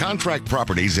Contract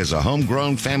Properties is a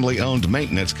homegrown, family-owned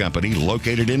maintenance company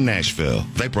located in Nashville.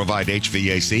 They provide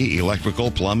HVAC, electrical,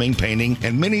 plumbing, painting,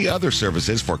 and many other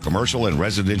services for commercial and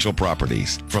residential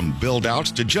properties. From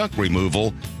build-outs to junk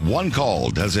removal, one call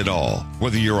does it all.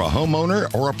 Whether you're a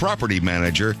homeowner or a property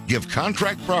manager, give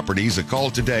Contract Properties a call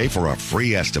today for a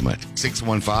free estimate.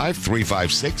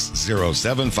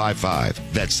 615-356-0755.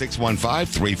 That's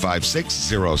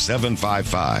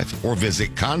 615-356-0755. Or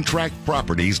visit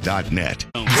contractproperties.net.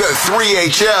 The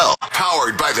 3HL,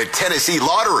 powered by the Tennessee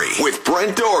Lottery, with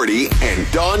Brent Doherty and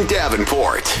Don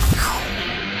Davenport.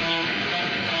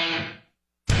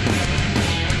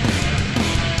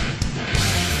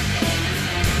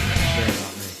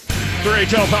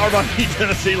 3HL, powered by the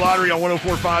Tennessee Lottery on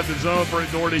 104.5 The Zone.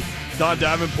 Brent Doherty, Don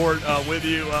Davenport with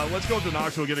you. Let's go to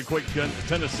Knoxville, get a quick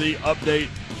Tennessee update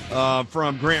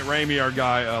from Grant Ramey, our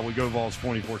guy. We go Vols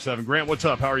 24/7. Grant, what's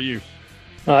up? How are you?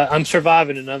 I'm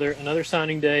surviving another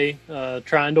signing day,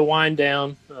 trying to wind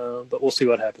down, but we'll see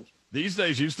what happens. These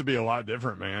days used to be a lot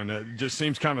different, man. It just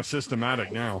seems kind of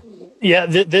systematic now. Yeah,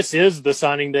 this is the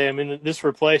signing day. I mean,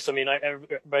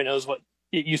 everybody knows what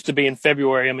it used to be in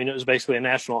February. I mean, it was basically a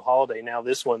national holiday. Now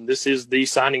this is the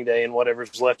signing day, and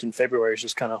whatever's left in February is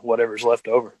just kind of whatever's left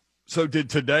over. So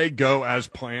did today go as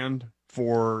planned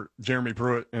for Jeremy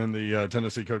Pruitt and the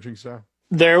Tennessee coaching staff?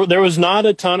 There was not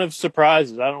a ton of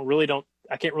surprises.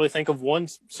 I can't really think of one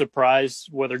surprise,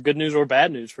 whether good news or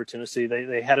bad news for Tennessee.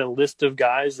 They had a list of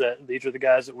guys that these are the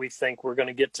guys that we think we're going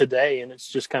to get today. And it's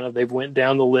just kind of, they've went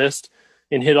down the list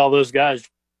and hit all those guys.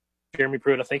 Jeremy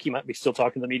Pruitt, I think he might be still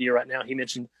talking to the media right now. He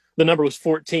mentioned the number was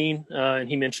 14, and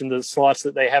he mentioned the slots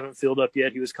that they haven't filled up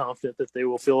yet. He was confident that they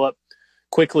will fill up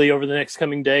quickly over the next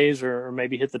coming days, or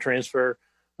maybe hit the transfer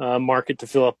market to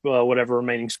fill up whatever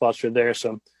remaining spots are there.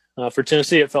 So, for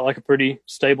Tennessee, it felt like a pretty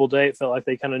stable day. It felt like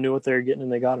they kind of knew what they were getting,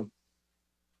 and they got them.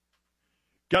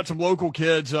 Got some local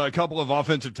kids, a couple of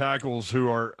offensive tackles who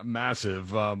are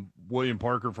massive. William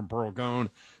Parker from Pearl Cone,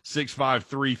 6'5",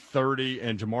 330,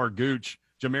 and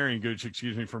Jamarian Gooch,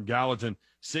 from Gallatin,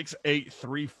 6'8",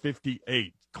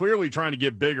 358. Clearly trying to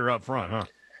get bigger up front, huh?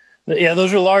 Yeah,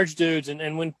 those are large dudes.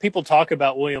 And when people talk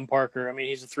about William Parker, I mean,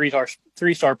 he's a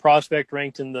three-star prospect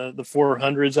ranked in the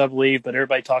 400s, I believe, but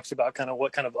everybody talks about kind of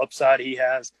what kind of upside he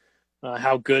has,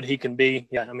 how good he can be.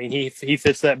 Yeah, I mean, he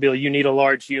fits that bill. You need a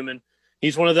large human.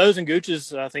 He's one of those, and Gooch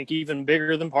is, I think, even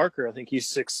bigger than Parker. I think he's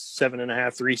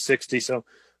 6'7.5", 360, so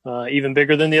even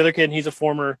bigger than the other kid. And he's a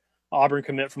former Auburn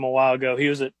commit from a while ago. He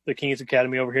was at the Kings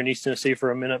Academy over here in East Tennessee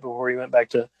for a minute before he went back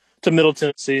to Middle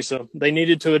Tennessee. So they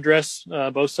needed to address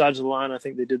both sides of the line. I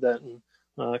think they did that in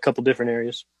a couple different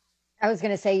areas. I was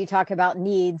going to say, you talk about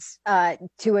needs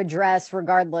to address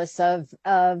regardless of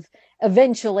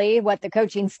eventually what the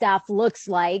coaching staff looks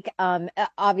like.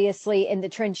 Obviously in the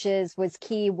trenches was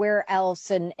key. Where else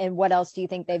and what else do you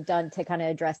think they've done to kind of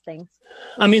address things?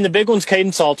 I mean, the big one's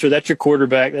Caden Salter. That's your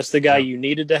quarterback. That's the guy you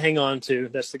needed to hang on to.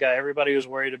 That's the guy everybody was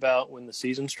worried about when the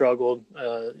season struggled.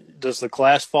 Does the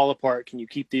class fall apart? Can you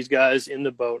keep these guys in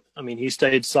the boat? I mean, he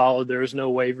stayed solid. There was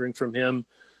no wavering from him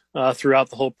throughout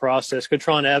the whole process.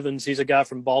 Katron Evans, he's a guy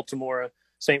from Baltimore,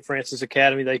 St. Francis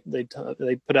Academy. They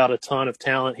put out a ton of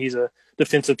talent. He's a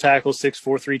defensive tackle, 6'4",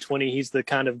 320. He's the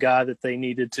kind of guy that they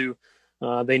needed to.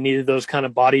 They needed those kind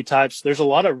of body types. There's a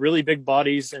lot of really big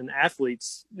bodies and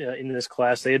athletes in this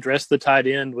class. They addressed the tight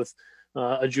end with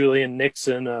a Julian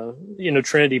Nixon,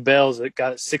 Trinity Bells that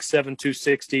got 6'7",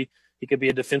 260. He could be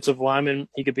a defensive lineman.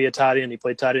 He could be a tight end. He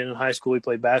played tight end in high school. He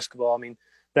played basketball. I mean,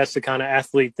 that's the kind of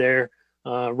athlete there.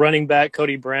 Running back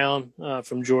Cody Brown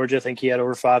from Georgia. I think he had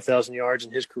over 5,000 yards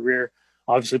in his career.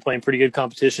 Obviously playing pretty good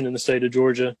competition in the state of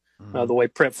Georgia, the way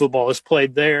prep football is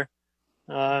played there.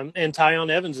 And Tyon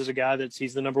Evans is a guy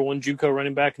he's the number one JUCO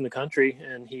running back in the country,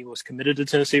 and he was committed to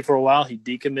Tennessee for a while. He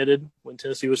decommitted when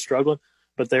Tennessee was struggling,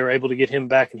 but they were able to get him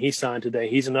back, and he signed today.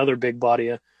 He's another big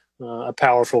body, a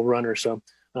powerful runner. So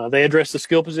they address the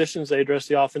skill positions, they address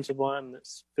the offensive line, and it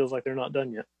feels like they're not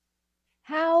done yet.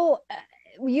 How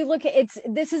you look at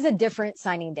this is a different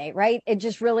signing day, right? It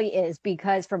just really is,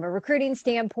 because from a recruiting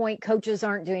standpoint, coaches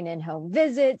aren't doing in-home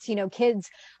visits. Kids,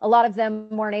 a lot of them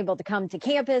weren't able to come to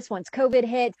campus once COVID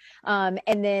hit. And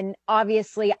then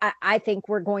obviously I think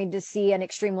we're going to see an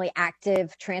extremely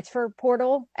active transfer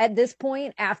portal at this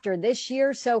point after this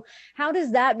year. So how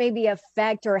does that maybe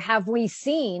affect, or have we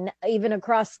seen even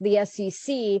across the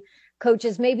SEC,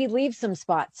 coaches maybe leave some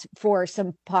spots for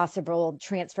some possible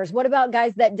transfers? What about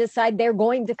guys that decide they're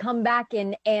going to come back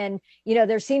and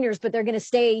they're seniors, but they're going to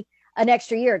stay an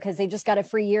extra year because they just got a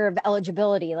free year of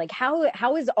eligibility? Like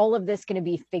how is all of this going to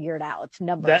be figured out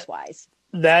numbers wise?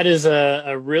 That is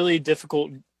a really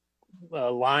difficult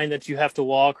line that you have to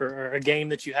walk or a game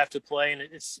that you have to play. And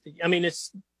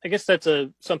I guess that's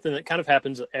something that kind of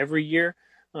happens every year.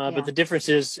 But the difference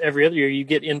is every other year you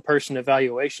get in-person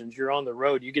evaluations. You're on the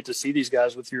road. You get to see these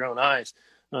guys with your own eyes.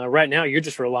 Right now, you're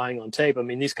just relying on tape. I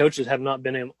mean, these coaches have not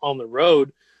been on the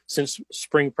road since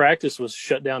spring practice was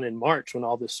shut down in March when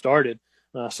all this started.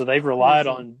 So they've relied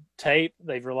on tape.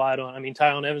 They've relied on,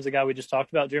 Tyon Evans, the guy we just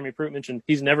talked about, Jeremy Pruitt mentioned,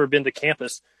 he's never been to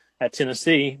campus at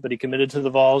Tennessee, but he committed to the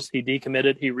Vols. He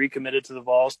decommitted. He recommitted to the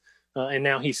Vols, and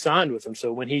now he's signed with them.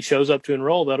 So when he shows up to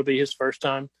enroll, that'll be his first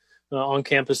time on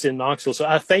campus in Knoxville. So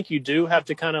I think you do have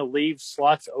to kind of leave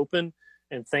slots open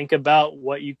and think about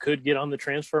what you could get on the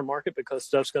transfer market because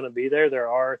stuff's going to be there. There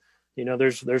are,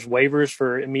 there's waivers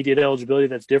for immediate eligibility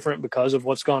that's different because of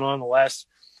what's gone on the last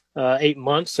 8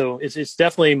 months. So it's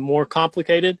definitely more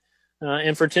complicated.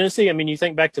 And for Tennessee, you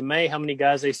think back to May, how many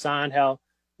guys they signed, how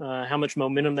much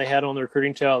momentum they had on the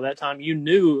recruiting trail at that time. You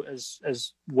knew as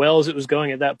well as it was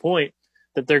going at that point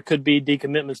that there could be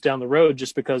decommitments down the road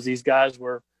just because these guys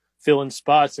were filling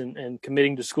spots and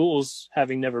committing to schools,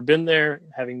 having never been there,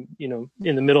 having,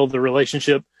 in the middle of the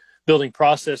relationship building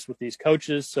process with these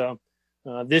coaches. So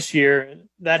this year,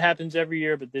 that happens every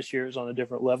year, but this year is on a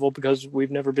different level because we've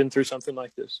never been through something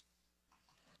like this.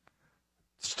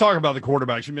 Let's talk about the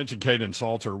quarterbacks. You mentioned Caden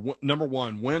Salter. Number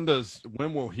one, when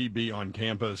will he be on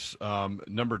campus?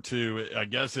 Number two, I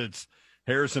guess it's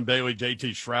Harrison Bailey,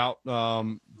 JT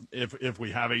Shrout. If we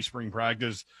have a spring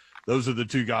practice, those are the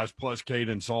two guys plus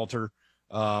Caden Salter.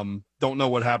 Don't know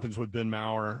what happens with Brian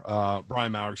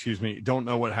Maurer, excuse me. Don't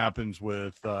know what happens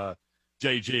with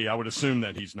JG. I would assume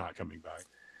that he's not coming back.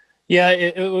 Yeah,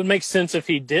 it would make sense if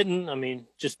he didn't.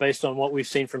 Just based on what we've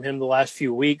seen from him the last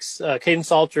few weeks. Caden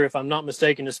Salter, if I'm not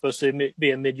mistaken, is supposed to be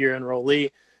a mid-year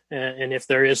enrollee. And if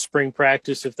there is spring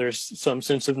practice, if there's some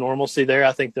sense of normalcy there,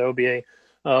 I think there will be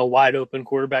a wide-open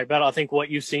quarterback battle. I think what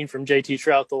you've seen from JT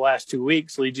Shrout the last 2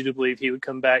 weeks leads you to believe he would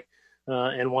come back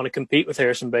and want to compete with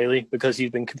Harrison Bailey because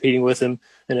he's been competing with him,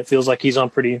 and it feels like he's on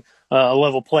pretty a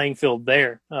level playing field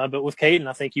there. But with Caden,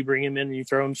 I think you bring him in and you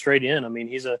throw him straight in.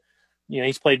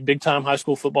 He's played big-time high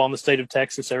school football in the state of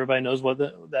Texas. Everybody knows what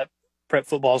that prep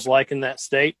football is like in that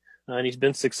state, and he's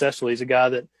been successful. He's a guy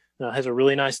that has a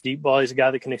really nice deep ball. He's a guy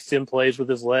that can extend plays with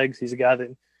his legs. He's a guy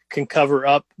that can cover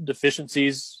up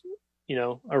deficiencies,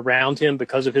 around him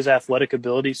because of his athletic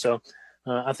ability. So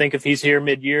I think if he's here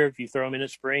mid-year, if you throw him in at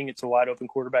spring, it's a wide-open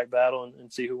quarterback battle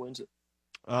and see who wins it.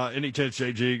 Any chance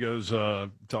JG goes to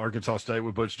Arkansas State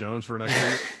with Butch Jones for next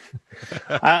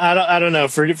year? I don't know.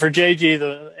 For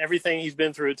JG, everything he's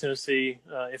been through at Tennessee,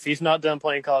 if he's not done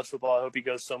playing college football, I hope he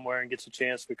goes somewhere and gets a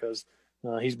chance because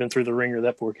he's been through the ringer,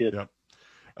 that poor kid. Yep.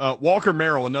 Walker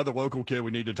Merrill, another local kid we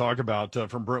need to talk about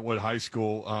from Brentwood High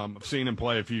School. I've seen him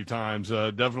play a few times.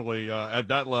 Definitely at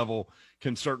that level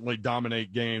can certainly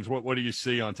dominate games. What do you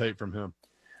see on tape from him?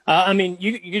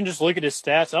 You can just look at his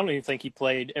stats. I don't even think he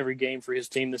played every game for his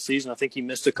team this season. I think he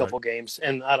missed a couple games,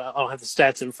 and I don't have the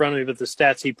stats in front of me, but the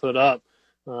stats he put up,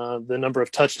 the number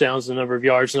of touchdowns, the number of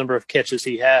yards, the number of catches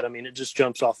he had, it just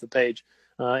jumps off the page.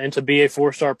 And to be a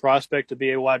four-star prospect, to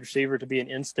be a wide receiver, to be an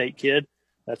in-state kid,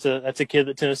 that's a kid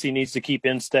that Tennessee needs to keep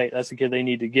in-state. That's a kid they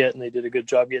need to get, and they did a good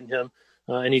job getting him.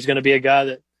 And he's going to be a guy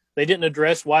that they didn't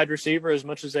address wide receiver as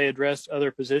much as they addressed other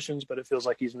positions, but it feels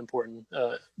like he's an important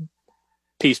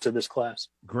piece to this class.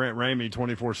 Grant Ramey,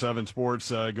 24/7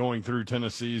 Sports, going through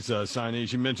Tennessee's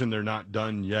signees. You mentioned they're not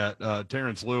done yet.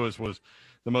 Terrence Lewis was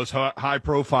the most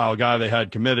high-profile guy they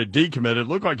had decommitted.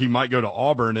 Looked like he might go to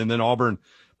Auburn, and then Auburn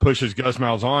pushes Gus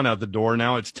Malzahn out the door.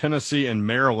 Now it's Tennessee and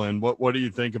Maryland. What do you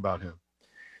think about him?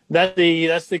 That's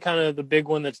the kind of the big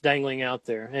one that's dangling out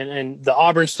there. And the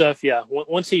Auburn stuff, yeah.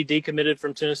 Once he decommitted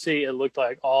from Tennessee, it looked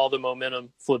like all the momentum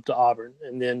flipped to Auburn.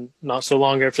 And then not so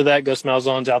long after that, Gus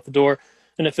Malzahn's out the door.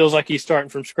 And it feels like he's starting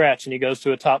from scratch, and he goes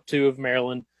to a top two of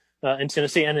Maryland and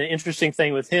Tennessee. And an interesting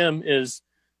thing with him is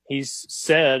he's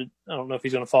said, I don't know if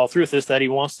he's going to follow through with this, that he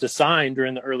wants to sign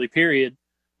during the early period,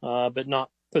 but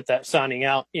not put that signing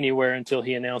out anywhere until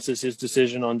he announces his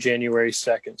decision on January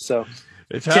 2nd. So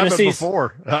it's happened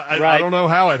before. I don't know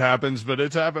how it happens, but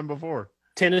it's happened before.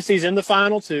 Tennessee's in the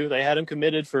final two. They had him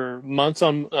committed for months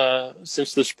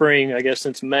since the spring, I guess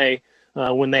since May,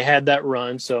 when they had that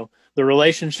run. So the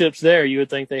relationships there, you would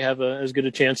think they have as good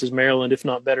a chance as Maryland, if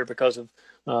not better, because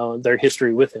of their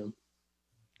history with him.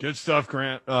 Good stuff,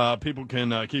 Grant. People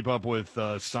can keep up with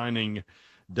signing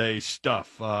day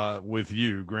stuff with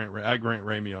you, at Grant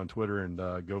Ramey on Twitter, and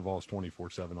Go Vols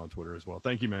 24/7 on Twitter as well.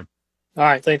 Thank you, man. All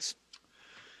right, thanks.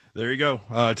 There you go.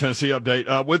 Tennessee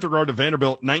update. With regard to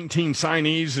Vanderbilt, 19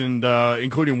 signees, and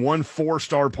including one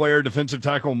 4-star player, defensive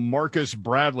tackle Marcus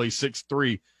Bradley,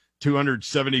 6'3",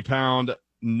 270-pound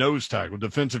nose tackle,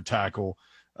 defensive tackle,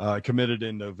 committed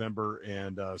in November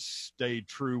and stayed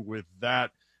true with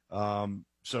that.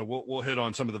 So we'll hit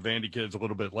on some of the Vandy kids a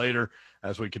little bit later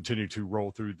as we continue to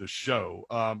roll through the show.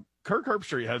 Kirk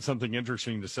Herbstreit had something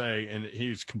interesting to say, and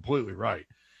he's completely right.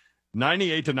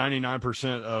 98 to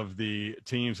 99% of the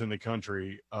teams in the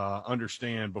country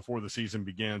understand before the season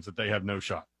begins that they have no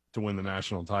shot to win the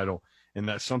national title, and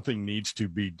that something needs to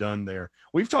be done there.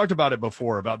 We've talked about it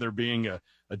before, about there being a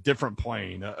different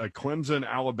plane, a Clemson,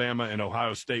 Alabama, and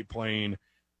Ohio State plane,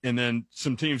 and then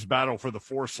some teams battle for the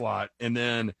 4 slot, and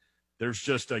then there's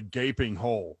just a gaping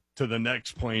hole to the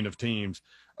next plane of teams.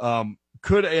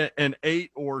 Could an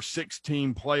 8 or 6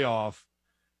 team playoff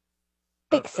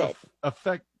fix it?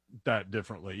 Affect that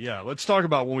differently? Yeah, let's talk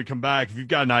about when we come back. If you've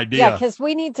got an idea. Yeah, because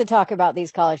we need to talk about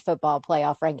these college football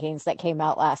playoff rankings that came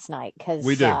out last night. Because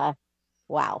we do.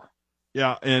 Wow.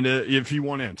 Yeah, and if you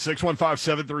want in,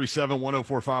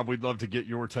 615-737-1045, we'd love to get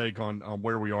your take on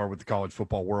where we are with the college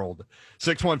football world.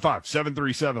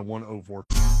 615-737-1045.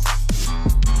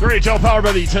 3HL powered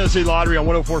by the Tennessee Lottery on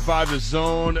 104.5 The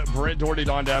Zone. Brent Doherty,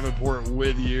 Don Davenport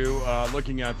with you.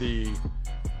 Looking at the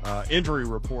injury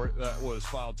report that was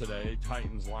filed today,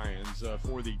 Titans-Lions.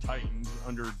 For the Titans,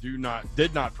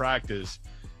 did not practice.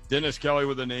 Dennis Kelly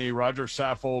with a knee, Roger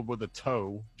Saffold with a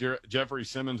toe, Jeffrey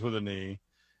Simmons with a knee,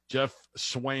 Jeff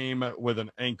Swaim with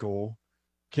an ankle,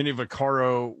 Kenny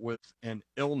Vaccaro with an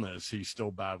illness he's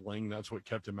still battling. That's what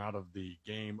kept him out of the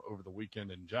game over the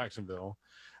weekend in Jacksonville.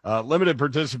 Limited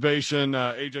participation,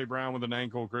 A.J. Brown with an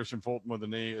ankle, Christian Fulton with a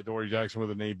knee, Adoree Jackson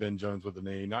with a knee, Ben Jones with a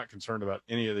knee. Not concerned about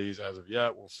any of these as of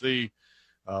yet. We'll see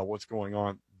what's going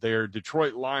on there.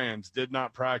 Detroit Lions did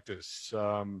not practice.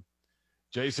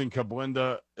 Jason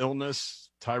Kablinda, illness.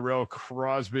 Tyrell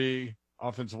Crosby,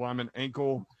 offensive lineman,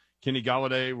 ankle. Kenny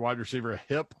Galladay, wide receiver,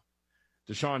 hip.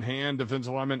 Deshaun Hand,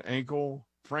 defensive lineman, ankle.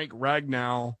 Frank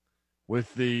Ragnow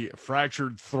with the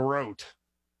fractured throat,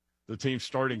 the team's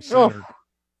starting center.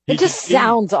 It just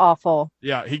sounds awful.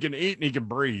 Yeah, he can eat and he can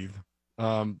breathe.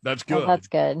 That's good. Oh, that's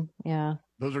good. Yeah.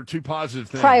 Those are two positive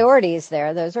things. Priorities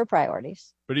there. Those are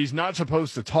priorities. But he's not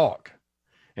supposed to talk.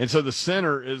 And so the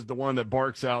center is the one that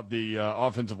barks out the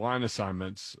offensive line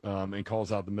assignments and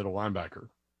calls out the middle linebacker.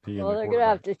 Well, they're going to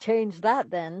have to change that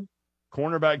then.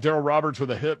 Cornerback Darrell Roberts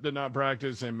with a hip did not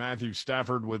practice, and Matthew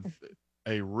Stafford with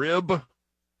a rib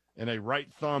and a right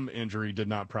thumb injury did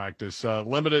not practice.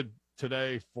 Limited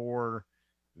today for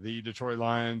the Detroit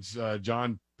Lions.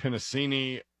 John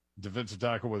Pennicini, defensive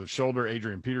tackle with a shoulder.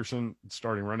 Adrian Peterson,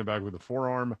 starting running back with a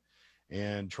forearm.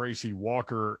 And Tracy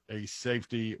Walker, a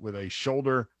safety with a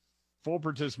shoulder. Full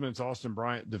participants, Austin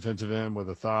Bryant, defensive end with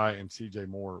a thigh, and C.J.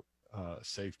 Moore,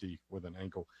 safety with an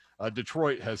ankle.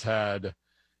 Detroit has had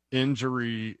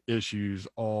injury issues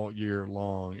all year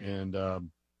long,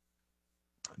 and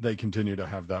they continue to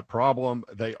have that problem.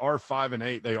 They are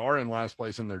 5-8. They are in last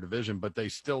place in their division, but they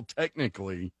still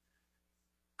technically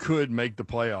could make the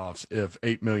playoffs if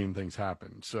 8 million things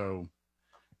happen. So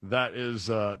that is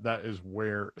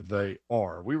where they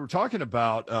are. We were talking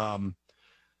about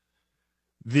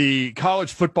the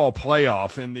college football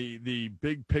playoff and the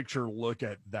big picture look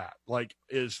at that. Like,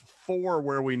 is 4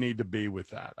 where we need to be with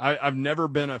that? I've never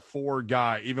been a 4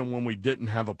 guy, even when we didn't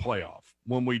have a playoff.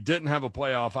 When we didn't have a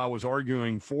playoff, I was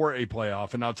arguing for a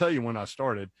playoff. And I'll tell you when I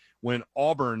started, when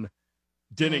Auburn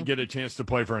didn't get a chance to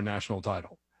play for a national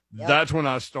title. Yep. That's when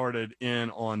I started in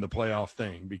on the playoff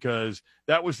thing, because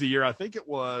that was the year, I think it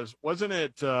was, wasn't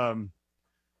it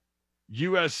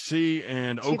USC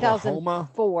and Oklahoma?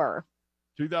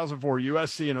 2004,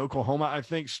 USC and Oklahoma, I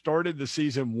think, started the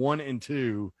season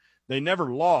 1-2. They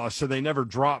never lost, so they never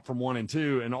dropped from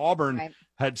 1-2. And Auburn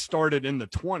had started in the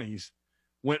 20s,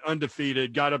 went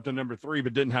undefeated, got up to number 3,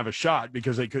 but didn't have a shot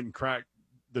because they couldn't crack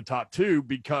the top 2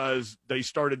 because they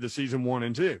started the season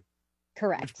 1-2.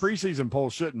 Correct. Which preseason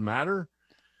polls shouldn't matter.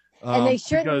 And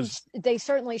they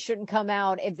certainly shouldn't come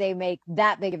out if they make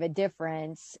that big of a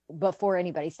difference before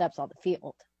anybody steps on the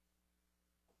field.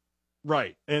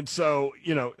 Right. And so,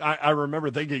 I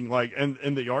remember thinking, like,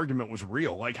 and the argument was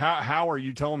real. Like, how are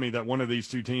you telling me that one of these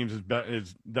two teams is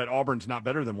that Auburn's not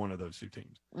better than one of those two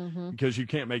teams? Mm-hmm. Because you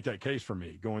can't make that case for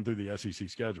me going through the SEC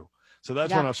schedule. So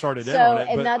that's when I started in on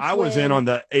it. But I was in on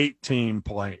the 8-team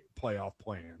playoff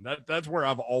plan. That's where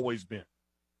I've always been.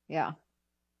 Yeah.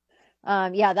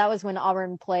 That was when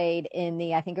Auburn played in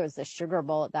I think it was the Sugar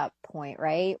Bowl at that point,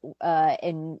 right?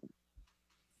 And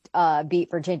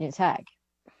beat Virginia Tech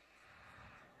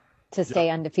to stay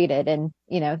undefeated. And,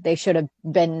 they should have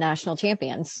been national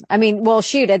champions. I mean, well,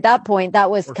 shoot, at that point, that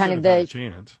was kind of the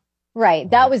chance. Right.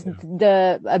 That was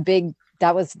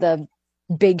the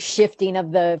big shifting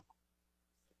of the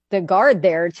the guard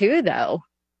there too, though.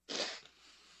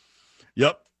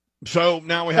 Yep. So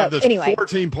now we have this anyway.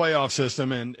 4-team playoff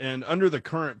system, and under the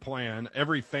current plan,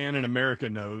 every fan in America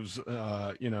knows,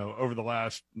 over the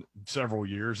last several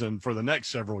years and for the next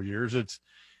several years, it's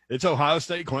Ohio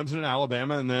State, Clemson, and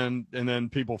Alabama, and then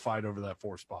people fight over that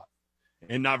 4th spot,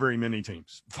 and not very many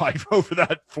teams fight over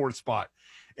that 4th spot,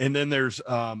 and then there's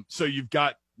so you've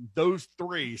got those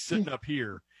 3 sitting up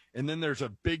here, and then there's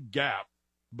a big gap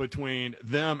between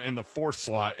them and the 4th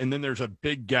slot, and then there's a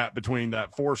big gap between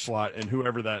that 4th slot and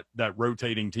whoever that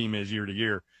rotating team is year to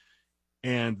year,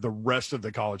 and the rest of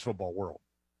the college football world.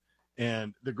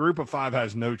 And the group of 5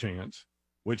 has no chance,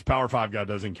 which Power 5 guy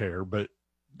doesn't care, but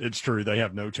it's true, they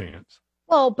have no chance.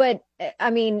 Well, but I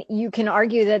mean, you can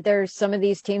argue that there's some of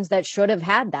these teams that should have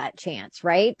had that chance,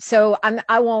 right? So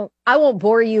I won't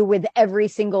bore you with every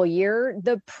single year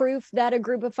the proof that a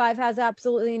group of 5 has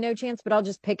absolutely no chance, but I'll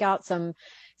just pick out some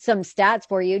stats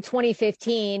for you.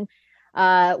 2015,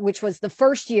 which was the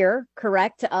first year,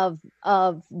 correct, of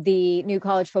the new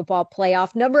college football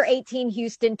playoff. Number 18,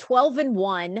 Houston,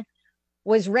 12-1,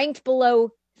 was ranked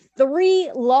below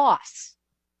 3 loss.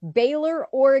 Baylor,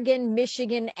 Oregon,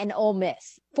 Michigan, and Ole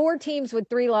Miss. 4 teams with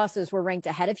 3 losses were ranked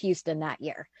ahead of Houston that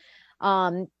year.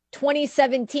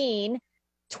 2017,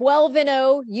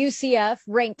 12-0 UCF,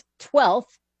 ranked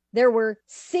 12th. There were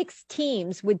 6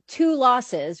 teams with 2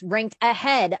 losses ranked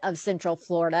ahead of Central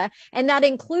Florida, and that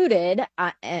included,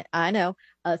 I know,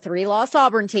 a 3-loss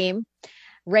Auburn team,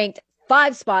 ranked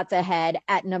 5 spots ahead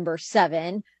at number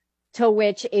 7. To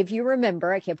which, if you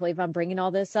remember, I can't believe I'm bringing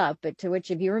all this up, but to which,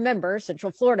 if you remember,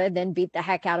 Central Florida then beat the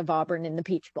heck out of Auburn in the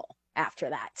Peach Bowl after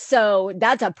that. So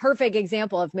that's a perfect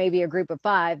example of maybe a group of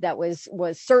 5 that was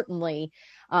certainly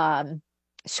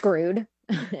screwed.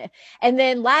 And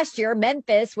then last year,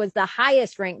 Memphis was the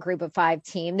highest ranked group of 5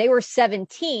 team. They were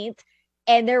 17th,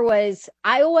 and there was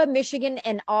Iowa, Michigan,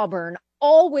 and Auburn,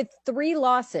 all with 3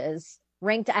 losses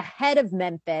ranked ahead of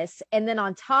Memphis. And then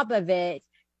on top of it,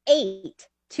 8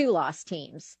 2-loss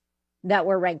teams that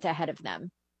were ranked ahead of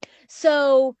them.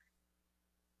 So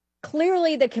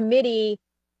clearly the committee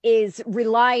is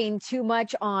relying too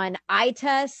much on eye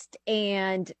test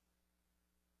and,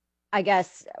 I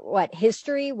guess,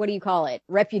 history? What do you call it?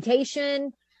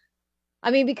 Reputation?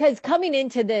 I mean, because coming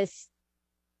into this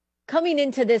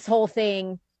whole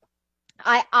thing,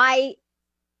 I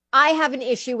have an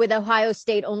issue with Ohio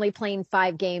State only playing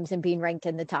 5 games and being ranked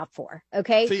in the top 4.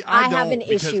 Okay. See, I have an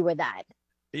issue with that.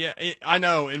 Yeah, I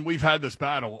know, and we've had this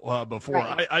battle before.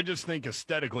 Right. I just think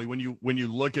aesthetically, when you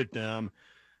look at them,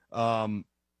 I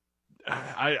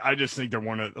just think they're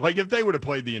one of, like, if they would have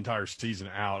played the entire season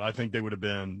out, I think they would have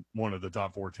been one of the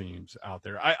top 4 teams out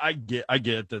there. I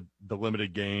get the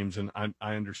limited games, and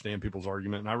I understand people's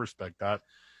argument, and I respect that.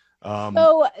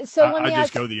 So let me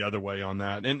just go the other way on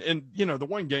that, and the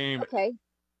one game. Okay.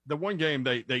 The one game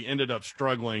they ended up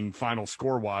struggling final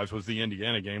score-wise was the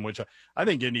Indiana game, which I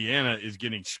think Indiana is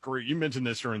getting screwed. You mentioned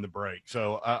this during the break,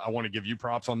 so I want to give you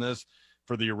props on this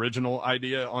for the original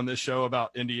idea on this show about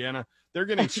Indiana. They're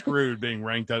getting screwed being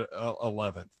ranked at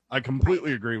 11th. I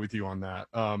completely agree with you on that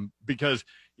because,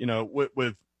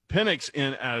 with Penix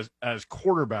in as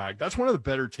quarterback, that's one of the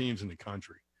better teams in the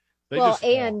country.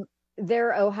 And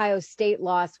their Ohio State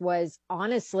loss was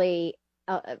honestly –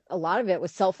 a lot of it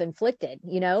was self-inflicted.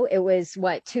 It was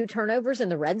 2 turnovers in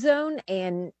the red zone.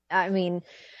 And I mean,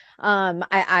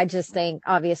 I just think,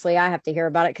 obviously I have to hear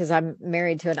about it because I'm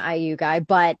married to an IU guy,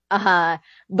 but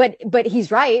he's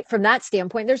right from that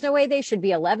standpoint. There's no way they should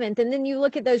be 11th. And then you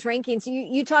look at those rankings,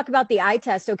 you talk about the eye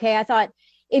test. Okay. I thought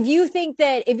if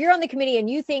you're on the committee and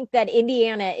you think that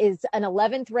Indiana is an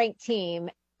 11th ranked team,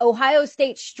 Ohio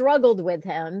State struggled with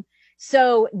him.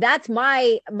 So that's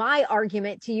my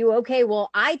argument to you. Okay, well,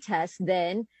 eye test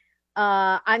then.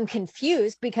 I'm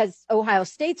confused because Ohio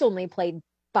State's only played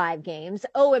 5 games.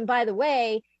 Oh, and by the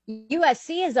way,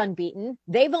 USC is unbeaten.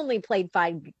 They've only played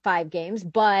five games,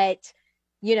 but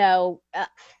they're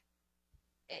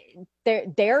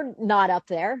not up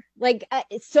there.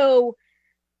 So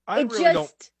go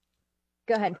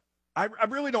ahead. I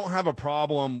really don't have a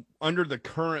problem under the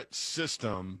current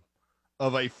system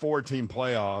of a 4-team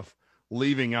playoff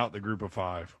leaving out the group of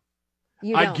 5.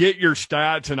 I get your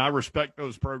stats and I respect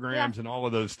those programs and all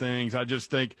of those things. I just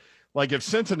think, like, if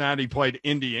Cincinnati played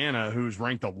Indiana, who's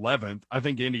ranked 11th, I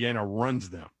think Indiana runs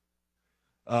them.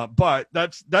 But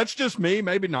that's just me.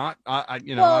 Maybe not. I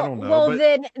don't know. Well,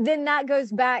 then that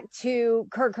goes back to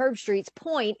Kirk Herbstreit's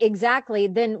point. Exactly.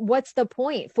 Then what's the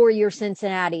point for your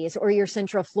Cincinnatis or your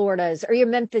Central Floridas or your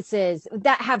Memphises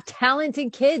that have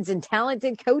talented kids and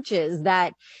talented coaches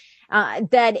that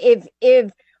if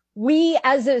we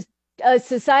as a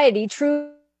society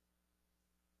truly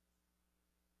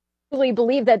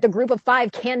believe that the group of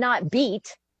five cannot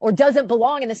beat or doesn't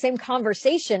belong in the same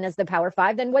conversation as the Power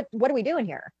Five, then what are we doing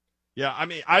here? Yeah, I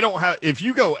mean, I don't have. If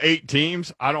you go 8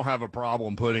 teams, I don't have a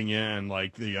problem putting in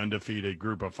like the undefeated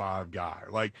group of five guy.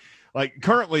 Like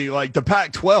currently, like the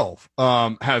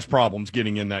Pac-12 has problems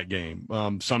getting in that game.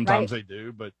 Sometimes they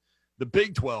do, but the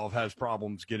Big 12 has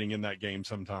problems getting in that game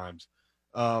sometimes.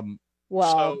 So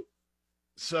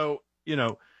you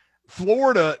know,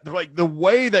 Florida, like the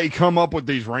way they come up with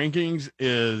these rankings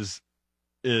is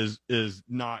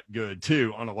not good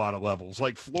too on a lot of levels.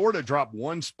 Like Florida dropped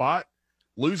one spot,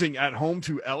 losing at home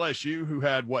to LSU, who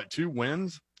had 2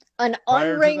 wins? An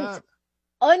unranked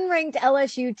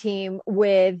LSU team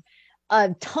with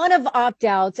a ton of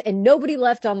opt-outs and nobody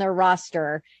left on their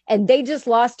roster, and they just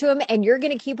lost to them, and you're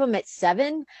going to keep them at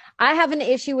 7? I have an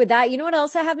issue with that. You know what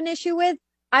else I have an issue with?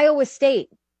 Iowa State,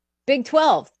 Big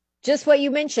 12, just what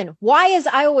you mentioned. Why is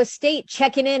Iowa State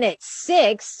checking in at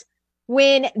 6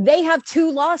 when they have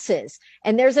 2 losses?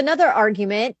 And there's another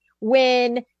argument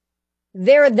when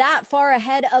they're that far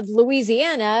ahead of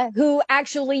Louisiana, who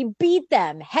actually beat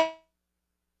them head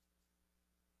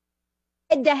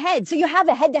to head. So you have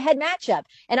a head-to-head matchup,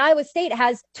 and Iowa State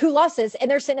has 2 losses,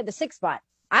 and they're sitting at the 6th spot.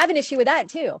 I have an issue with that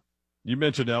too. You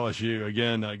mentioned LSU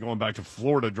again. Going back to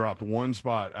Florida, dropped 1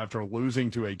 spot after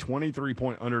losing to a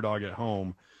 23-point underdog at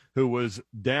home, who was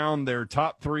down their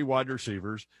top 3 wide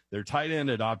receivers. Their tight end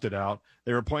had opted out.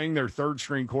 They were playing their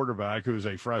 3rd-string quarterback, who was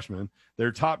a freshman.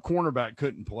 Their top cornerback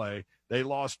couldn't play. They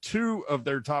lost 2 of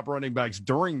their top running backs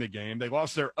during the game. They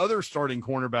lost their other starting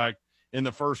cornerback in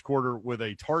the first quarter with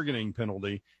a targeting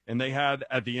penalty, and they had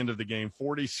at the end of the game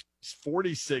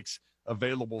 46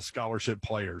 available scholarship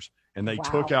players, and they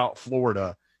took out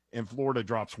Florida, and Florida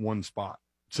drops 1 spot.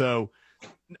 So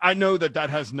I know that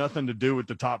has nothing to do with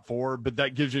the top 4, but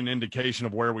that gives you an indication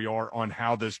of where we are on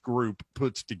how this group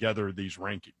puts together these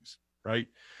rankings, right?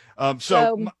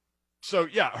 So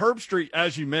yeah, Herb Street,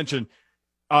 as you mentioned,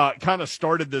 kind of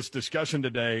started this discussion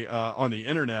today on the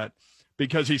internet,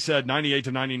 because he said 98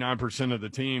 to 99% of the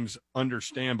teams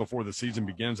understand before the season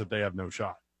begins that they have no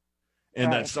shot,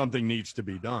 and that something needs to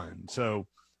be done. So,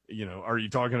 are you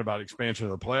talking about expansion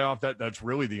of the playoff? That's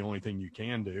really the only thing you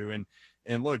can do.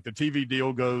 And look, the TV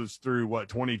deal goes through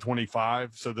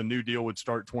 2025. So the new deal would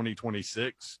start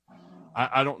 2026.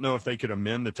 I don't know if they could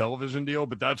amend the television deal,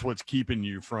 but that's what's keeping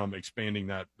you from expanding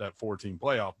that 14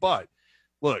 playoff. But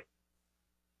look,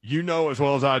 as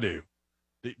well as I do,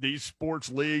 these sports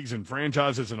leagues and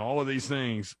franchises and all of these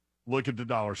things look at the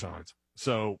dollar signs.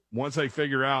 So once they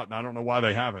figure out, and I don't know why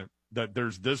they haven't, that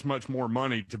there's this much more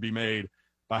money to be made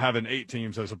by having 8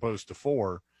 teams as opposed to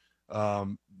 4,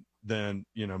 then,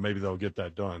 maybe they'll get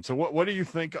that done. So what do you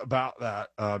think about that?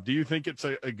 Do you think it's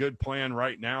a good plan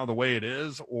right now the way it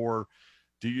is, or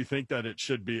do you think that it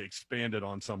should be expanded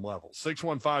on some level?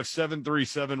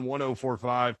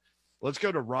 615-737-1045. Let's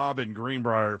go to Rob in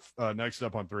Greenbrier next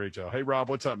up on 3HL. Hey, Rob,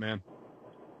 what's up, man?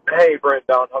 Hey, Brent,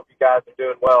 Don. Hope you guys are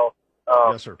doing well.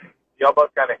 Yes, sir. Y'all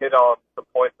both kind of hit on the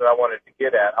points that I wanted to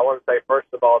get at. I want to say, first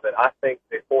of all, that I think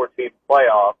the 4-team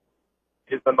playoff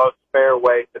is the most fair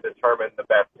way to determine the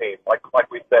best team. Like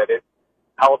we said, it's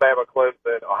Alabama,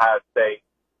 Clemson, Ohio State.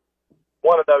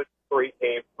 One of those 3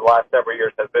 teams the last several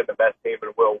years has been the best team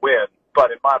and will win. But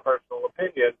in my personal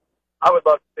opinion, I would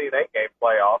love to see an 8-game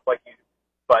playoff,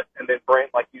 and then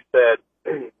Brent, like you said,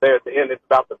 there at the end, it's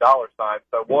about the dollar sign.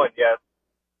 So one, yes,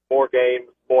 more games,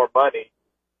 more money.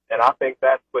 And I think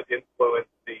that's what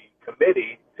influenced the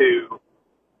committee to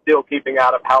still keeping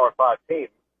out of Power 5 teams.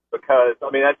 Because,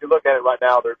 as you look at it right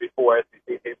now, there'd be 4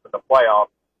 SEC teams in the playoff.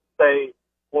 Say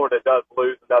Florida does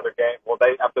lose another game. Well,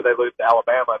 after they lose to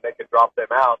Alabama, they can drop them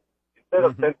out. Instead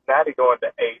of Cincinnati going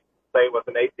to 8, say it was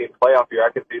an 18 playoff year,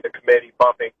 I could see the committee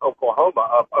bumping Oklahoma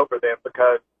up over them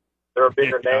because they're a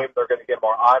bigger name. They're going to get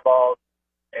more eyeballs.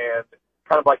 And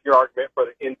kind of like your argument for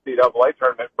the NCAA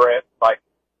tournament, Brent,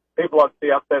 people want to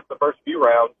see upsets the first few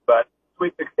rounds, but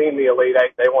Sweet 16, the Elite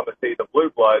 8, they want to see the blue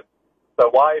bloods. So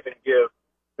why even give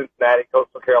Cincinnati,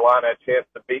 Coastal Carolina a chance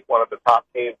to beat one of the top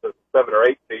teams as a 7 or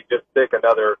 8 seed? Just stick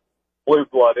another blue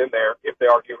blood in there if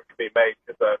the argument can be made,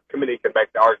 because the committee can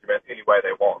make the argument any way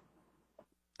they want.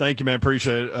 Thank you, man.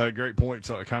 Appreciate it. Great points.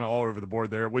 Kind of all over the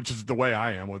board there, which is the way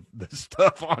I am with this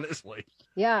stuff, honestly.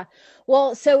 Yeah.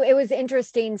 Well, so it was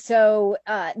interesting. So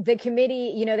the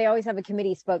committee, they always have a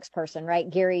committee spokesperson, right?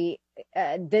 Gary,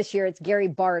 this year it's Gary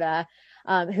Barta,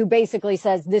 who basically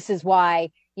says this is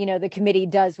why, the committee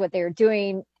does what they're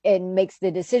doing and makes the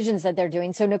decisions that they're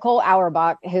doing. So Nicole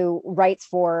Auerbach, who writes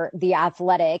for The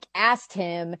Athletic, asked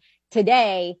him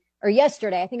today or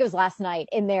yesterday, I think it was last night,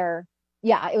 in their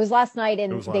Yeah, it was last night, It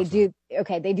and was last night.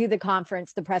 they do the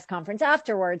press conference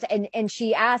afterwards, and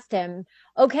she asked him,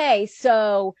 okay,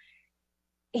 so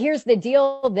here's the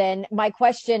deal then. My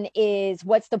question is,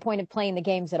 what's the point of playing the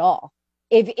games at all?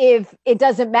 If it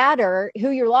doesn't matter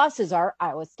who your losses are,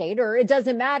 Iowa State, or it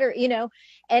doesn't matter,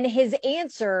 and his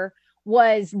answer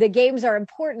was the games are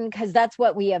important because that's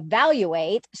what we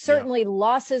evaluate. Certainly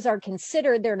losses are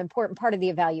considered. They're an important part of the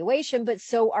evaluation, but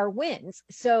so are wins.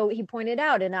 So he pointed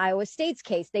out in Iowa State's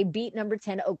case, they beat number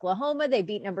 10 Oklahoma. They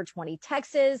beat number 20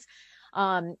 Texas.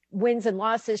 Wins and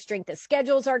losses, strength of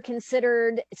schedules are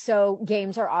considered. So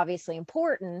games are obviously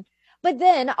important. But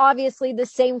then obviously the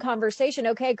same conversation,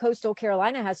 okay, Coastal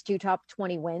Carolina has 2 top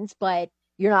 20 wins, but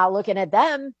you're not looking at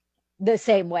them the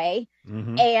same way.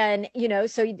 Mm-hmm. And,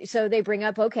 so they bring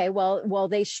up, okay, well,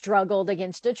 they struggled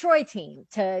against a Troy team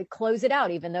to close it out,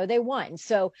 even though they won.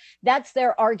 So that's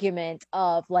their argument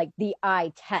of like the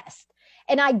eye test.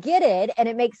 And I get it. And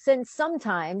it makes sense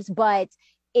sometimes, but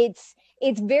it's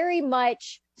very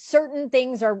much certain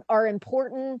things are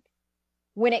important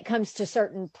when it comes to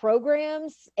certain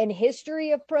programs and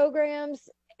history of programs.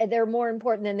 They're more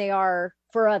important than they are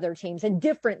for other teams, and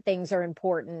different things are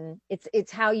important.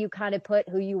 It's how you kind of put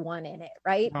who you want in it,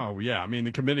 right? Oh yeah, I mean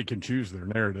the committee can choose their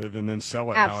narrative and then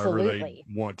sell it Absolutely. however they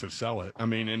want to sell it. I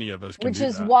mean any of us can Which do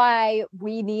is that. why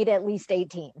we need at least 8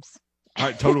 teams.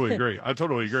 I totally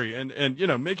agree.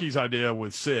 And Mickey's idea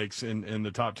with 6 and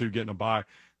the top 2 getting a bye,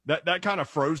 that kind of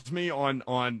froze me on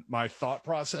my thought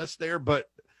process there. But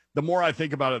the more I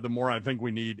think about it, the more I think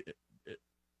we need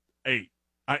 8.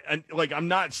 I'm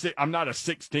not a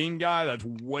 16 guy. That's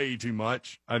way too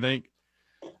much, I think.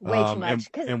 Way too much.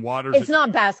 And Waters, it's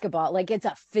not basketball. Like, it's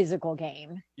a physical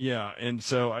game. Yeah, and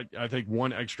so I think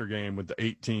one extra game with the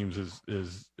 8 teams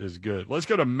is good. Let's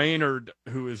go to Maynard,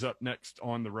 who is up next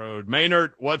on the road.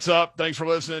 Maynard, what's up? Thanks for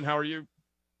listening. How are you?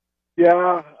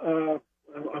 Yeah, I'm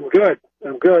good.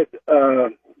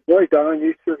 Boy, Don,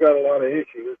 you sure got a lot of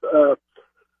issues.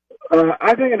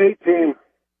 I think an 8-team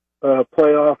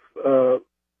playoff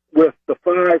with the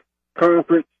 5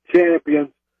 conference champions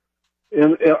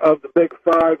of the Big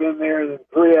 5 in there, and then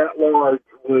 3 at large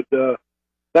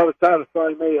that would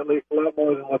satisfy me at least a lot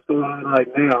more than what's going on right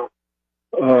now.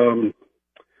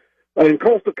 In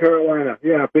Coastal Carolina,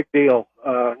 yeah, big deal.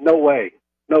 No way.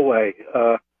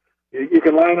 You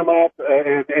can line them up,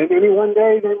 and any one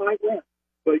day they might win.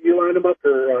 But you line them up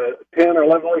for 10 or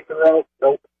 11 weeks in a row,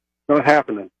 nope, not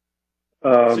happening.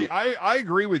 See, I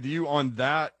agree with you on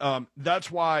that.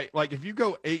 That's why, like, if you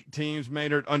go 8 teams,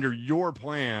 Maynard, under your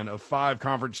plan of 5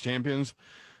 conference champions,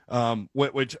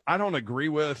 which I don't agree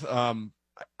with,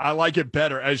 I like it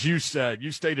better. As you said,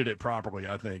 you stated it properly,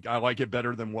 I think. I like it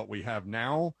better than what we have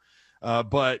now.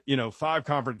 But, 5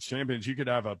 conference champions, you could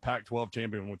have a Pac-12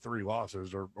 champion with 3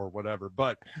 losses or whatever.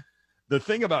 But the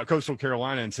thing about Coastal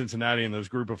Carolina and Cincinnati and those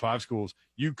group of 5 schools,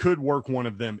 you could work one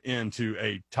of them into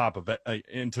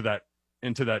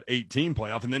into that 8-team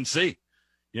playoff and then see,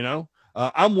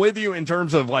 I'm with you in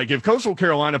terms of, like, if Coastal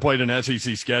Carolina played an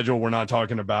SEC schedule, we're not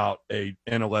talking about an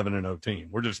 11-0 team.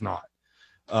 We're just not.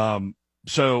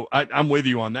 So I'm with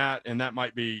you on that. And that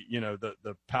might be,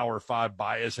 the Power 5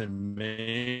 bias in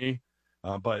me.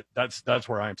 But that's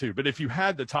where I am too. But if you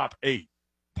had the top 8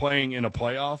 playing in a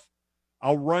playoff,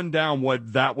 I'll run down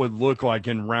what that would look like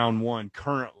in round 1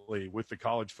 currently with the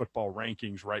college football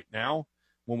rankings right now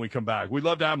when we come back. We'd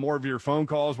love to have more of your phone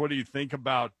calls. What do you think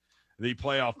about the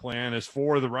playoff plan? Is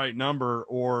 4 the right number,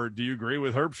 or do you agree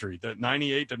with Herbstreit that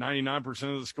 98 to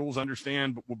 99% of the schools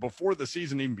understand before the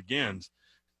season even begins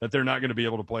that they're not going to be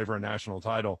able to play for a national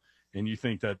title, and you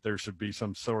think that there should be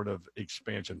some sort of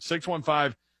expansion?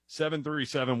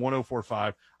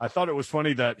 615-737-1045. I thought it was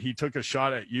funny that he took a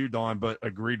shot at you, Dawn, but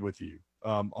agreed with you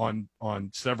on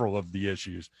several of the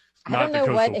issues. I don't know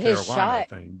what his shot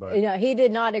thing, but he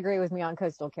did not agree with me on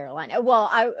Coastal Carolina. Well,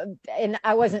 I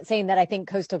wasn't saying that I think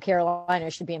Coastal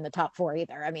Carolina should be in the top 4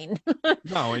 either. I mean,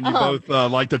 no, and you both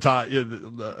like the top,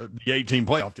 the 18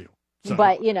 playoff deal. So.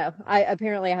 But I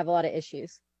apparently have a lot of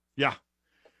issues. Yeah,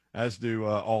 as do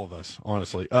all of us,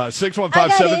 honestly.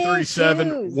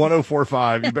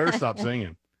 615-737-1045. You better stop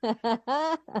singing.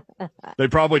 They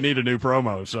probably need a new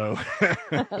promo, so.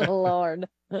 Lord.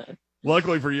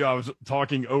 Luckily for you, I was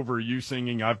talking over you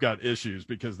singing I've Got Issues,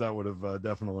 because that would have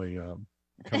definitely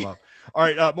come up. All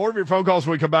right, more of your phone calls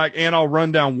when we come back, and I'll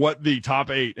run down what the top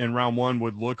 8 in round 1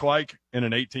 would look like in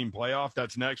an 8-team playoff.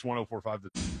 That's next, 1045.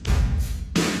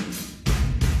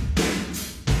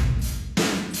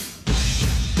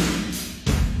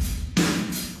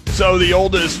 So the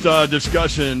oldest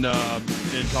discussion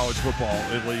in college football,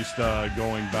 at least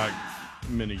going back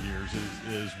many years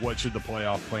is what should the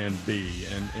playoff plan be?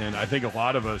 And I think a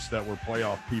lot of us that were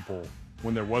playoff people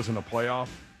when there wasn't a playoff,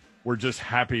 we're just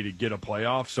happy to get a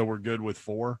playoff, so we're good with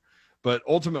 4. But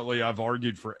ultimately, I've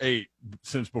argued for 8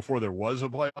 since before there was a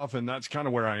playoff, and that's kind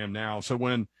of where I am now. So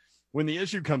when the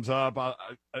issue comes up,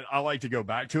 I like to go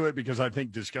back to it because I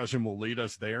think discussion will lead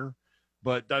us there.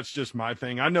 But that's just my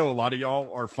thing. I know a lot of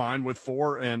y'all are fine with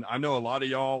 4, and I know a lot of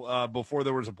y'all before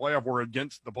there was a playoff were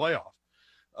against the playoff.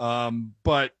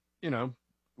 But,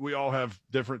 we all have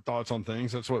different thoughts on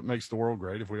things. That's what makes the world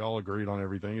great. If we all agreed on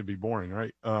everything, it'd be boring,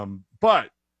 right?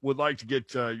 But would like to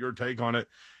get your take on it.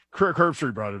 Kirk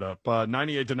Herbstreit brought it up.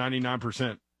 98 to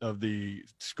 99% of the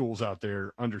schools out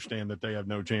there understand that they have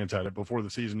no chance at it before the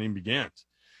season even begins.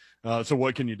 So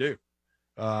what can you do?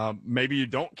 Maybe you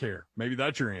don't care. Maybe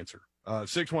that's your answer.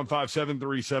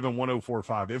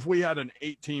 615-737-1045. If we had an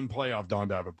 8-team playoff, Don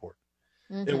Davenport,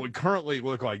 it would currently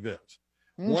look like this.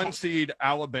 1 seed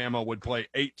Alabama would play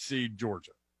 8 seed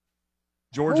Georgia.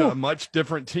 Georgia, a much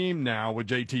different team now with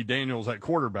JT Daniels at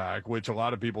quarterback, which a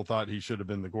lot of people thought he should have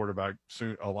been the quarterback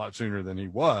a lot sooner than he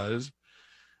was,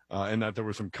 and that there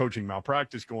was some coaching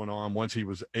malpractice going on once he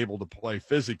was able to play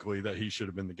physically, that he should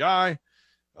have been the guy.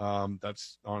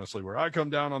 That's honestly where I come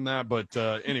down on that. But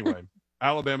anyway,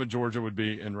 Alabama, Georgia would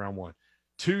be in round 1.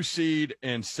 2 seed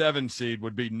and 7 seed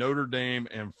would be Notre Dame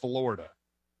and Florida,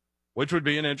 which would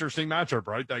be an interesting matchup,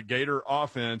 right? That Gator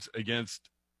offense against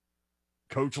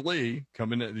Coach Lee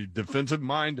coming in, the defensive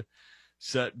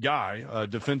mindset guy,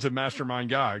 defensive mastermind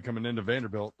guy coming into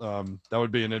Vanderbilt. That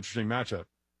would be an interesting matchup.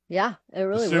 Yeah, it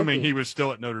really Assuming he was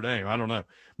still at Notre Dame. I don't know.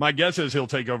 My guess is he'll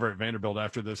take over at Vanderbilt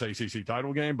after this ACC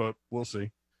title game, but we'll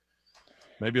see.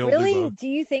 Maybe he'll do both. Do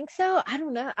you think so? I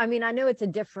don't know. I mean, I know it's a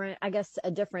different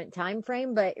time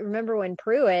frame, but remember when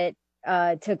Pruitt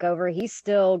took over, he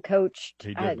still coached.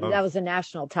 That was a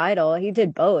national title. He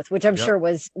did both, which I'm sure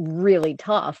was really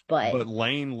tough. But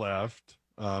Lane left.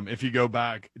 If you go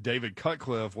back, David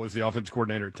Cutcliffe was the offense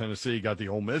coordinator at Tennessee, got the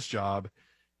Ole Miss job.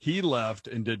 He left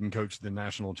and didn't coach the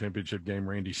national championship game.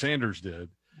 Randy Sanders did.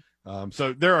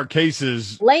 So there are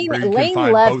cases. Lane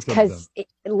left because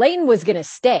Lane was going to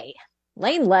stay.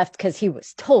 Lane left because he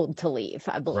was told to leave,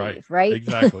 I believe. Right?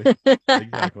 Exactly.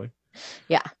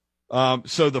 Yeah.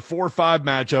 So the 4-5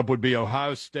 matchup would be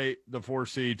Ohio State, the 4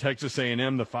 seed, Texas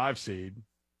A&M, the 5 seed,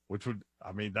 which would,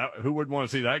 who wouldn't want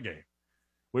to see that game?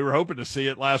 We were hoping to see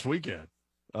it last weekend,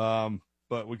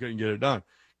 but we couldn't get it done.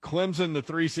 Clemson, the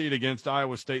 3 seed against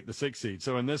Iowa State, the 6 seed.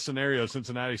 So in this scenario,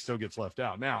 Cincinnati still gets left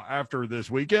out. Now, after this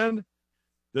weekend,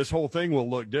 this whole thing will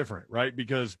look different, right?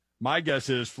 Because my guess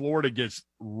is Florida gets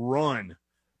run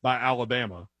by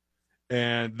Alabama,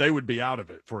 and they would be out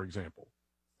of it, for example.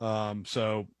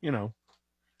 So,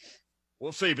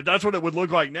 we'll see. But that's what it would look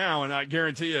like now, and I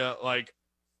guarantee you,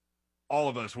 all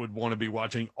of us would want to be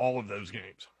watching all of those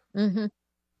games. Mm-hmm.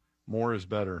 More is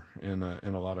better in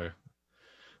a lot of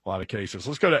cases.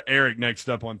 Let's go to Eric next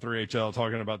up on 3HL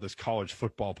talking about this college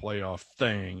football playoff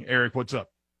thing. Eric, what's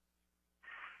up?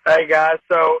 Hey, guys.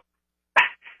 So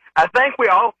I think we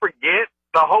all forget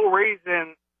the whole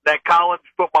reason that college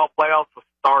football playoffs was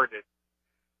started.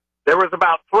 There was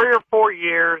about 3 or 4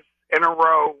 years in a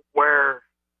row where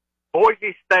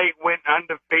Boise State went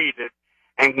undefeated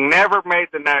and never made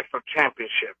the national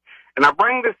championship. And I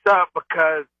bring this up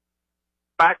because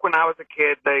back when I was a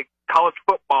kid, the college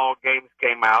football games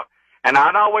came out, and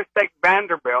I'd always take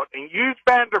Vanderbilt and use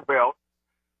Vanderbilt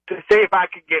to see if I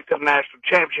could get to the national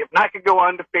championship. And I could go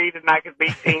undefeated, and I could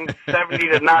beat teams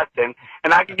 70-0,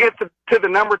 and I could get to the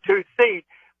number 2 seed,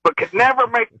 but could never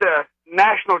make the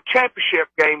national championship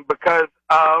game because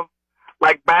of,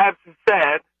 like Babs has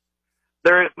said,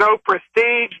 there is no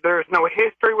prestige, there is no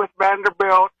history with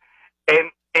Vanderbilt,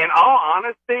 and in all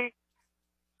honesty,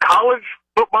 college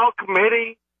football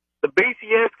committee, the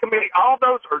BCS committee, all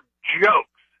those are jokes.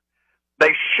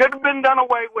 They should have been done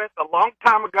away with a long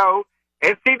time ago.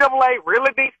 NCAA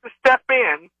really needs to step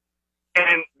in,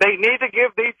 and they need to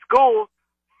give these schools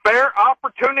fair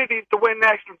opportunities to win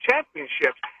national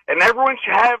championships. And everyone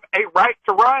should have a right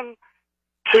to run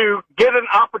to get an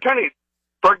opportunity.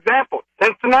 For example,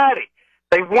 Cincinnati,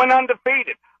 they went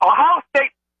undefeated. Ohio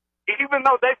State, even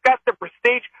though they've got the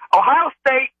prestige, Ohio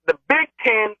State, the Big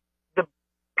Ten, the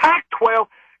Pac-12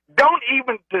 don't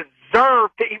even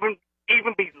deserve to even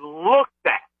be looked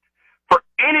at for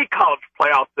any college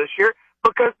playoffs this year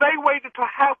because they waited till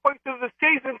halfway through the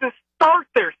season to start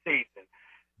their season.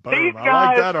 Boom. These I guys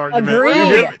like that argument.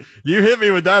 Agreed. You hit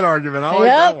me with that argument. I like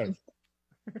that one.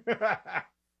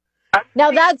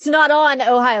 Now, that's not on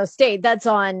Ohio State. That's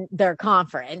on their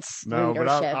conference No, leadership.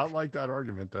 but I like that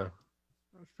argument, though.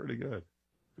 That's pretty good.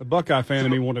 A Buckeye fan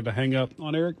of me wanted to hang up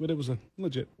on Eric, but it was a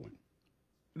legit point.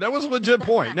 That was a legit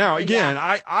point. Now, again,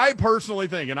 I personally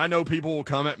think, and I know people will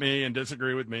come at me and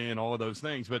disagree with me and all of those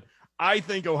things, but I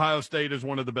think Ohio State is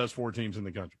one of the best 4 teams in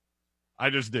the country. I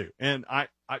just do. And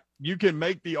you can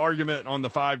make the argument on the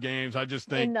 5 games. I just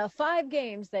think. In the 5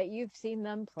 games that you've seen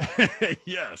them play.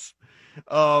 Yes.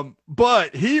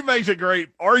 But he makes a great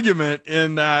argument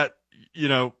in that,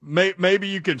 maybe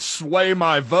you could sway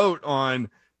my vote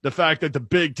on the fact that the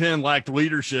Big Ten lacked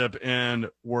leadership and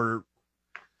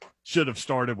should have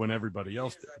started when everybody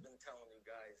else did.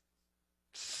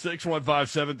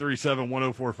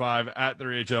 615-737-1045 at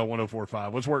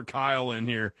 3HL1045. Let's work Kyle in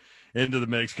here into the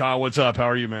mix. Kyle, what's up? How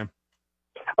are you, man?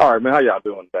 All right, man. How y'all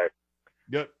doing today?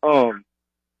 Good. I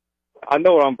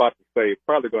know what I'm about to say. It's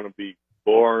probably going to be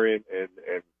boring and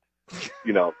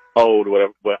old or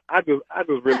whatever. But I just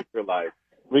really feel like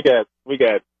you got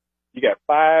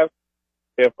 5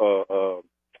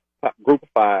 group of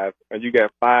 5, and you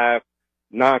got 5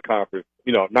 non-conference,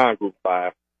 non-group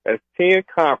 5. That's 10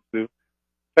 conferences.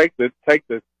 Take the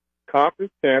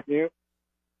conference champion,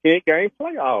 10-game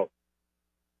playoff.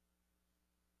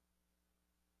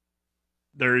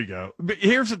 There you go. But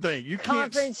here's the thing: you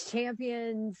conference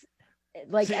champions,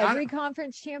 every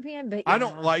conference champion. But I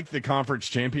don't like the conference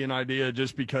champion idea,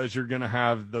 just because you're going to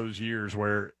have those years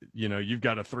where you've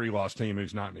got a 3-loss team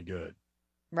who's not any good.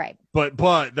 Right.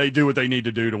 But they do what they need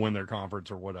to do to win their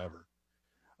conference or whatever.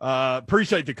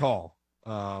 Appreciate the call.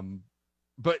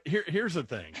 But here's the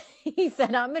thing. He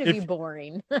said, I'm going to be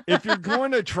boring. If you're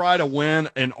going to try to win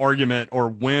an argument or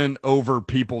win over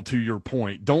people to your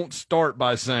point, don't start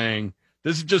by saying,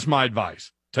 this is just my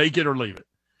advice. Take it or leave it.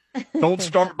 Don't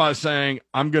start by saying,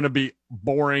 I'm going to be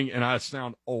boring and I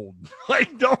sound old.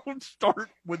 Don't start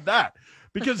with that.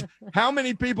 Because how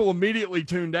many people immediately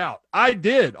tuned out? I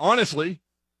did, honestly.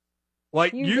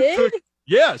 You did?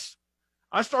 Yes.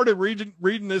 I started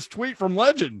reading this tweet from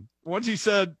Legend once he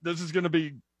said this is going to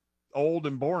be old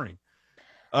and boring.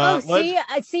 I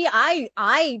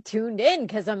tuned in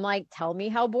because I'm like, tell me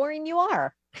how boring you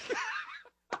are.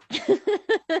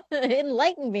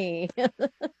 Enlighten me.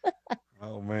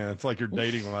 Oh man, it's like your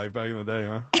dating life back in the day,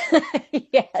 huh?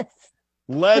 Yes.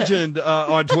 Legend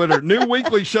on Twitter. New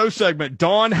weekly show segment.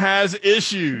 Dawn has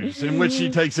issues, in which she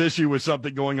takes issue with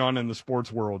something going on in the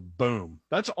sports world. Boom.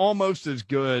 That's almost as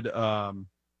good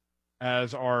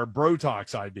as our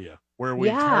Brotox idea, where we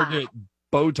target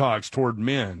Botox toward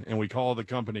men and we call the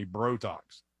company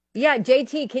Brotox. Yeah,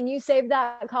 JT, can you save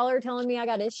that caller telling me I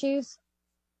got issues?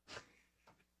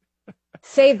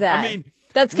 Save that. I mean,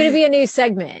 that's going to be a new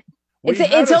segment.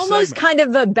 It's almost kind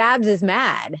of a Babs is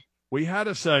mad. We had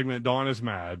a segment, Dawn is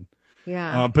mad.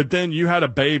 Yeah. But then you had a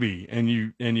baby and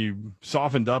you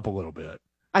softened up a little bit.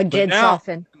 I did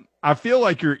soften. I feel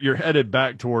like you're headed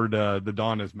back toward the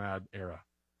Dawn is mad era.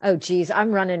 Oh geez,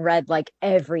 I'm running red like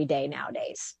every day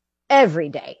nowadays. Every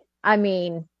day. I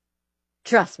mean,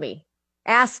 trust me.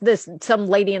 Ask some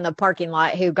lady in the parking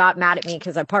lot who got mad at me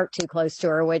because I parked too close to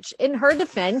her, which in her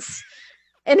defense,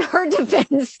 I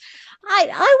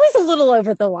was a little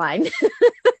over the line.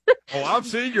 Oh, I've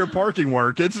seen your parking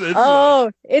work.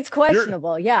 It's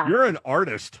questionable. You're an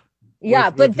artist.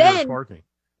 Yeah, but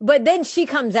then she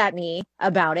comes at me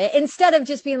about it instead of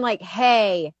just being like,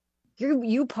 "Hey,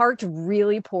 you parked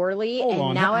really poorly." Hold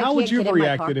on. Now how would you have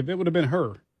reacted if it would have been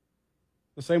her?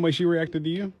 The same way she reacted to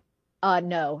you?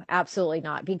 No, absolutely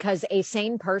not. Because a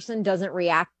sane person doesn't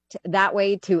react that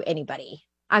way to anybody.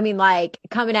 I mean,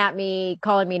 coming at me,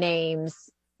 calling me names,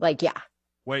 yeah.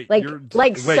 Wait,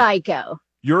 psycho.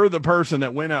 You're the person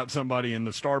that went out somebody in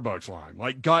the Starbucks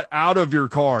line, got out of your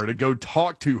car to go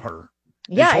talk to her.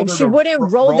 Yeah, and she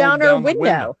wouldn't roll down her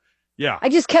window. Yeah. I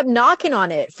just kept knocking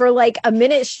on it for a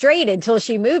minute straight until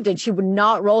she moved, and she would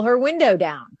not roll her window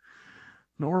down.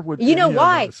 Nor would you know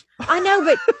why? I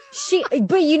know,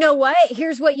 but you know what?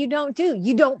 Here's what you don't do.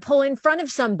 You don't pull in front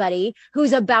of somebody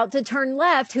who's about to turn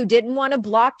left, who didn't want to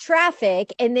block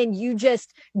traffic, and then you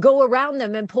just go around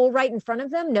them and pull right in front of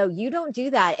them. No, you don't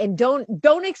do that. And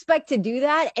don't expect to do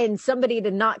that and somebody to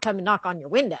not come and knock on your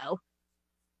window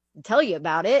and tell you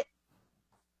about it.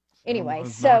 Anyway,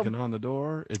 knocking on the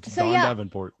door. It's Don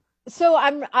Davenport. So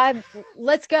I'm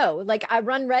let's go. I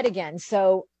run red again.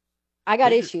 So I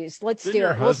got issues. Let's do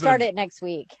it. We'll start it next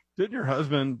week. Didn't your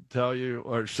husband tell you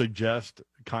or suggest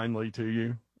kindly to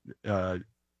you to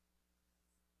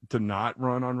not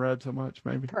run on red so much,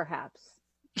 maybe? Perhaps.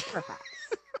 And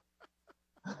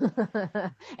you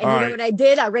know what I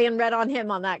did? I ran red on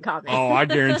him on that comment. Oh, I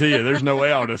guarantee you. There's no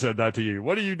way I would have said that to you.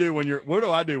 What do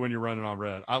I do when you're running on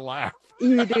red? I laugh.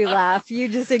 You do laugh. You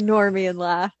just ignore me and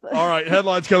laugh. All right.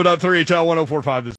 Headlines coming up. 3HL 1045.